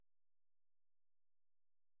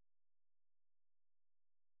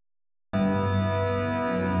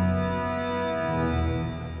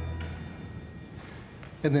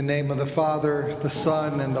In the name of the Father, the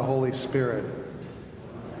Son, and the Holy Spirit.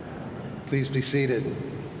 Please be seated.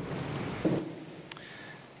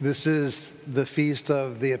 This is the feast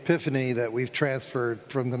of the Epiphany that we've transferred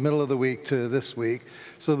from the middle of the week to this week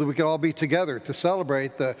so that we can all be together to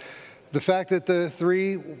celebrate the fact that the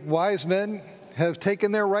three wise men have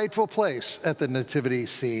taken their rightful place at the nativity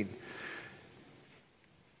scene.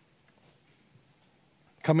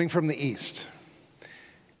 Coming from the east,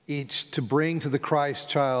 each to bring to the Christ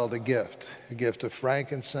child a gift of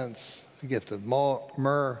frankincense, a gift of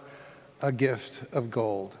myrrh, a gift of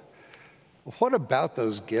gold. What about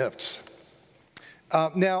those gifts?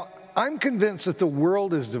 Now, I'm convinced that the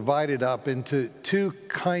world is divided up into two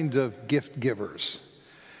kinds of gift givers.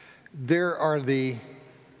 There are the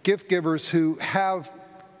gift givers who have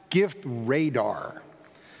gift radar.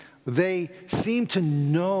 They seem to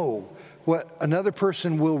know what another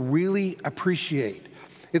person will really appreciate.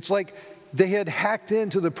 It's like they had hacked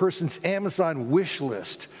into the person's Amazon wish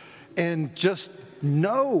list and just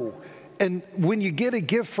know. And when you get a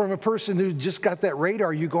gift from a person who just got that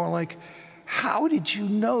radar, you're going like, how did you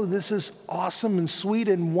know this is awesome and sweet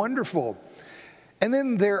and wonderful? And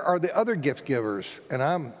then there are the other gift givers, and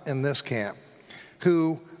I'm in this camp,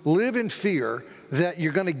 who live in fear that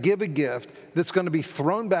you're going to give a gift that's going to be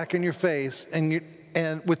thrown back in your face and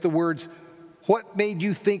with the words, what made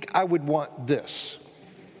you think I would want this?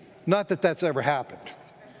 Not that that's ever happened.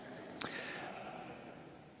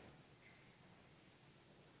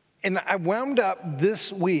 And I wound up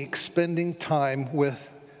this week spending time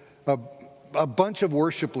with a bunch of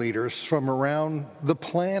worship leaders from around the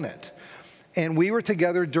planet. And we were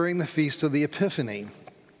together during the Feast of the Epiphany.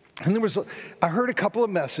 And I heard a couple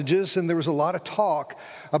of messages, and there was a lot of talk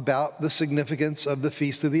about the significance of the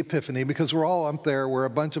Feast of the Epiphany, because we're all up there, we're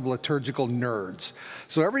a bunch of liturgical nerds.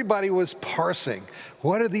 So everybody was parsing,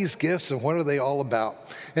 what are these gifts and what are they all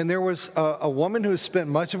about? And there was a woman who spent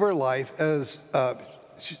much of her life as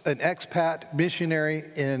an expat missionary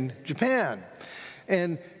in Japan.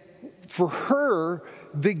 And for her,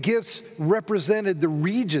 the gifts represented the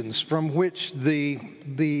regions from which the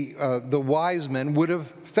wise men would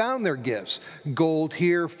have found their gifts. Gold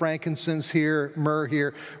here, frankincense here, myrrh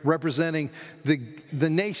here, representing the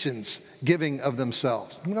nations giving of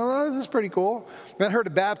themselves. You know, that's pretty cool. I heard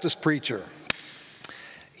a Baptist preacher.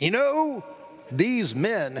 You know, these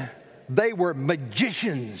men, they were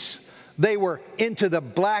magicians. They were into the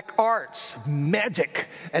black arts, magic,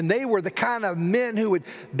 and they were the kind of men who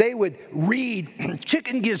would read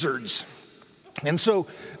chicken gizzards. And so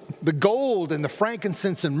the gold and the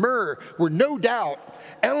frankincense and myrrh were no doubt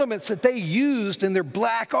elements that they used in their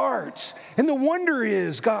black arts. And the wonder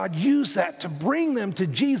is God used that to bring them to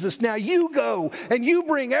Jesus. Now you go and you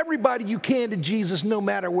bring everybody you can to Jesus no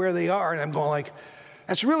matter where they are. And I'm going like,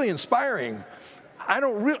 that's really inspiring. I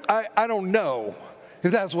don't know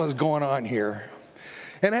if that's what's going on here.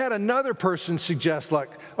 And I had another person suggest like,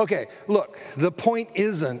 okay, look, the point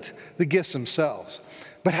isn't the gifts themselves,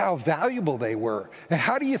 but how valuable they were. And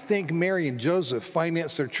how do you think Mary and Joseph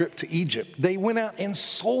financed their trip to Egypt? They went out and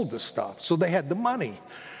sold the stuff, so they had the money.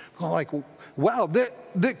 I'm like, wow,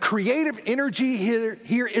 the creative energy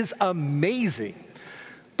here is amazing.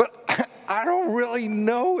 But I don't really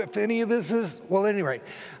know if any of this is, well, anyway,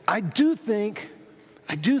 I do think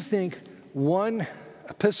one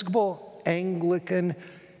Episcopal Anglican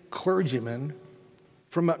clergyman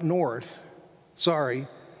from up north,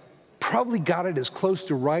 probably got it as close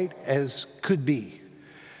to right as could be.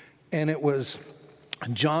 And it was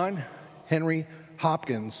John Henry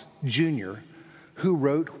Hopkins Jr. who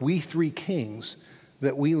wrote We Three Kings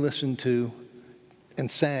that we listened to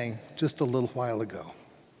and sang just a little while ago.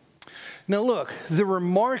 Now look, the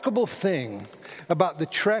remarkable thing about the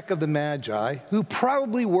trek of the Magi, who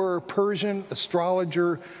probably were Persian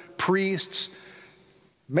astrologer, priests,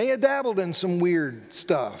 may have dabbled in some weird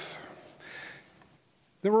stuff.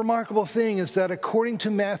 The remarkable thing is that according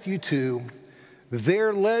to Matthew 2,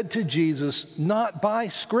 they're led to Jesus not by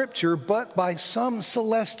scripture, but by some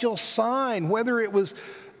celestial sign, whether it was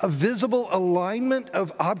a visible alignment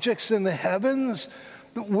of objects in the heavens,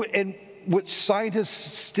 and which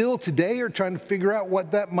scientists still today are trying to figure out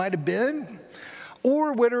what that might have been,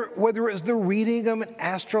 or whether it was the reading of an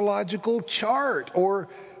astrological chart or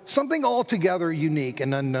something altogether unique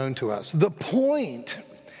and unknown to us. The point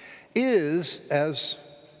is, as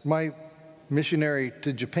my missionary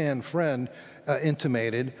to Japan friend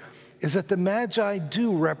intimated, is that the Magi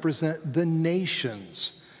do represent the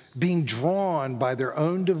nations being drawn by their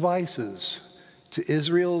own devices to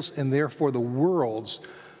Israel's and therefore the world's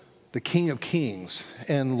the King of Kings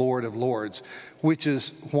and Lord of Lords, which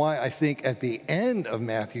is why I think at the end of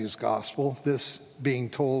Matthew's gospel, this being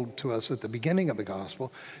told to us at the beginning of the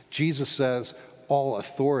gospel, Jesus says, all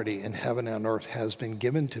authority in heaven and earth has been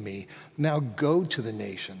given to me. Now go to the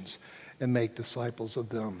nations and make disciples of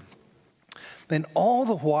them. And all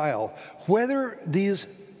the while, whether these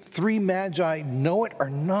three magi know it or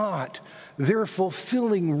not, they're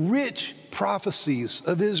fulfilling rich prophecies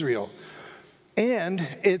of Israel. And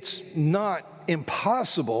it's not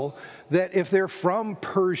impossible that if they're from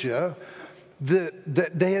Persia,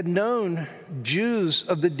 that they had known Jews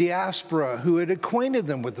of the diaspora who had acquainted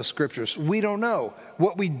them with the scriptures. We don't know.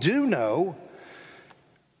 What we do know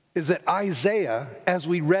is that Isaiah, as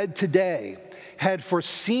we read today, had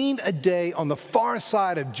foreseen a day on the far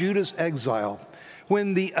side of Judah's exile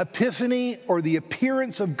when the epiphany or the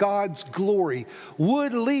appearance of God's glory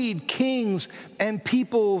would lead kings and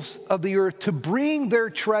peoples of the earth to bring their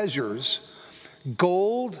treasures,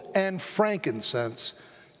 gold and frankincense,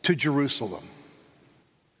 to Jerusalem.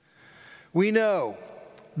 We know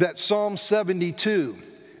that Psalm 72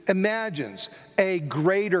 imagines a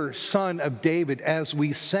greater son of David, as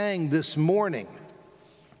we sang this morning,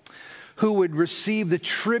 who would receive the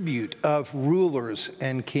tribute of rulers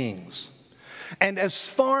and kings. And as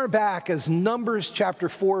far back as Numbers chapter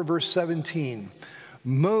 4, verse 17,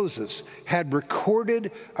 Moses had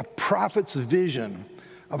recorded a prophet's vision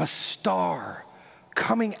of a star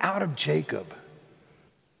coming out of Jacob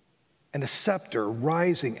and a scepter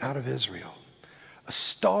rising out of Israel, a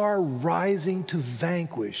star rising to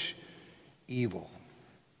vanquish evil.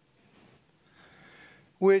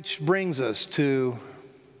 Which brings us to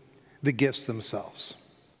the gifts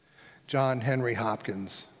themselves. John Henry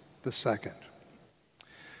Hopkins II.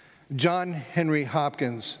 John Henry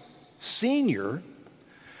Hopkins Sr.,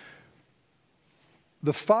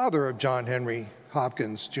 the father of John Henry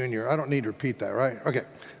Hopkins Jr., I don't need to repeat that, right? Okay.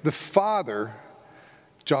 The father,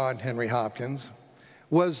 John Henry Hopkins,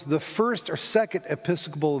 was the first or second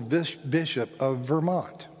Episcopal bishop of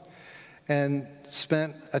Vermont and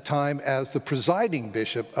spent a time as the presiding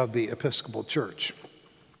bishop of the Episcopal Church.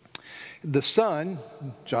 The son,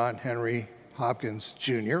 John Henry Hopkins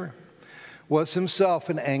Jr., was himself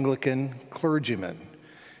an Anglican clergyman.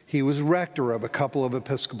 He was rector of a couple of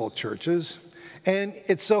Episcopal churches, and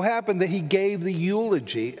it so happened that he gave the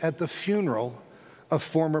eulogy at the funeral of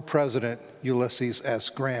former President Ulysses S.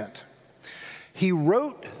 Grant. He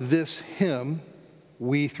wrote this hymn,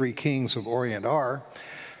 We Three Kings of Orient Are,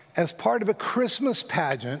 as part of a Christmas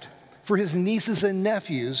pageant for his nieces and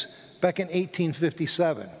nephews back in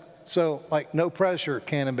 1857. So, no pressure,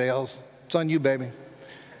 Cannonbales. It's on you, baby.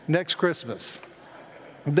 Next Christmas,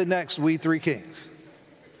 the next We Three Kings.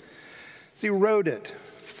 So he wrote it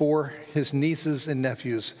for his nieces and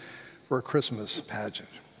nephews for a Christmas pageant.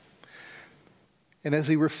 And as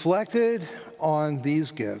he reflected on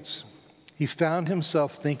these gifts, he found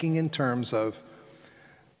himself thinking in terms of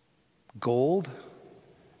gold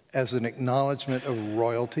as an acknowledgement of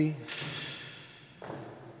royalty,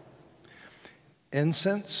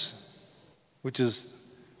 incense, which is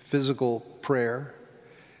physical prayer,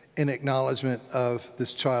 in acknowledgement of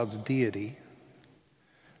this child's deity,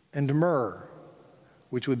 and myrrh,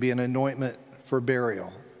 which would be an anointment for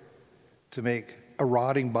burial to make a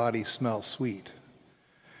rotting body smell sweet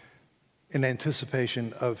in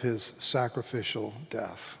anticipation of his sacrificial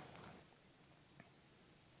death.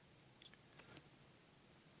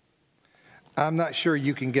 I'm not sure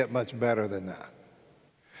you can get much better than that.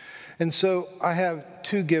 And so I have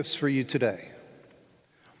two gifts for you today.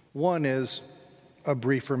 One is a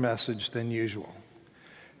briefer message than usual.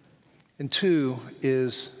 And two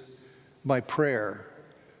is my prayer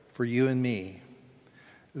for you and me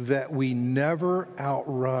that we never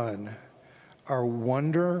outrun our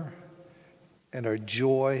wonder and our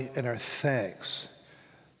joy and our thanks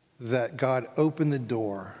that God opened the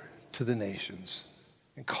door to the nations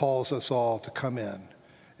and calls us all to come in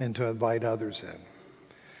and to invite others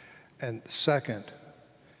in. And second,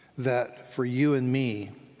 that for you and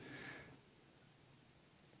me,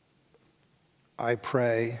 I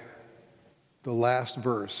pray the last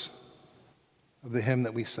verse of the hymn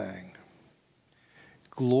that we sang.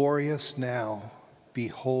 Glorious now,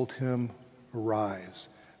 behold him arise.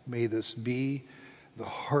 May this be the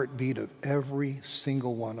heartbeat of every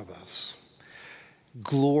single one of us.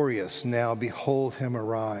 Glorious now, behold him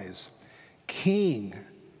arise. King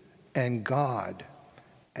and God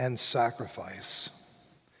and sacrifice.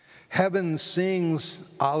 Heaven sings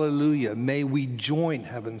Alleluia. May we join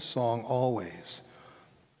heaven's song always.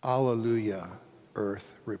 Alleluia,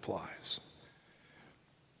 earth replies.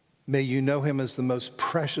 May you know him as the most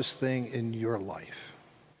precious thing in your life.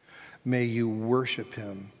 May you worship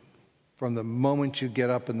him from the moment you get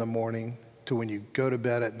up in the morning to when you go to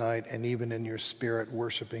bed at night, and even in your spirit,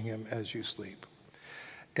 worshiping him as you sleep.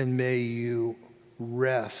 And may you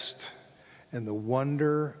rest in the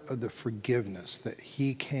wonder of the forgiveness that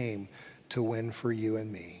he came to win for you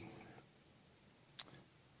and me.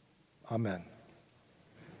 Amen.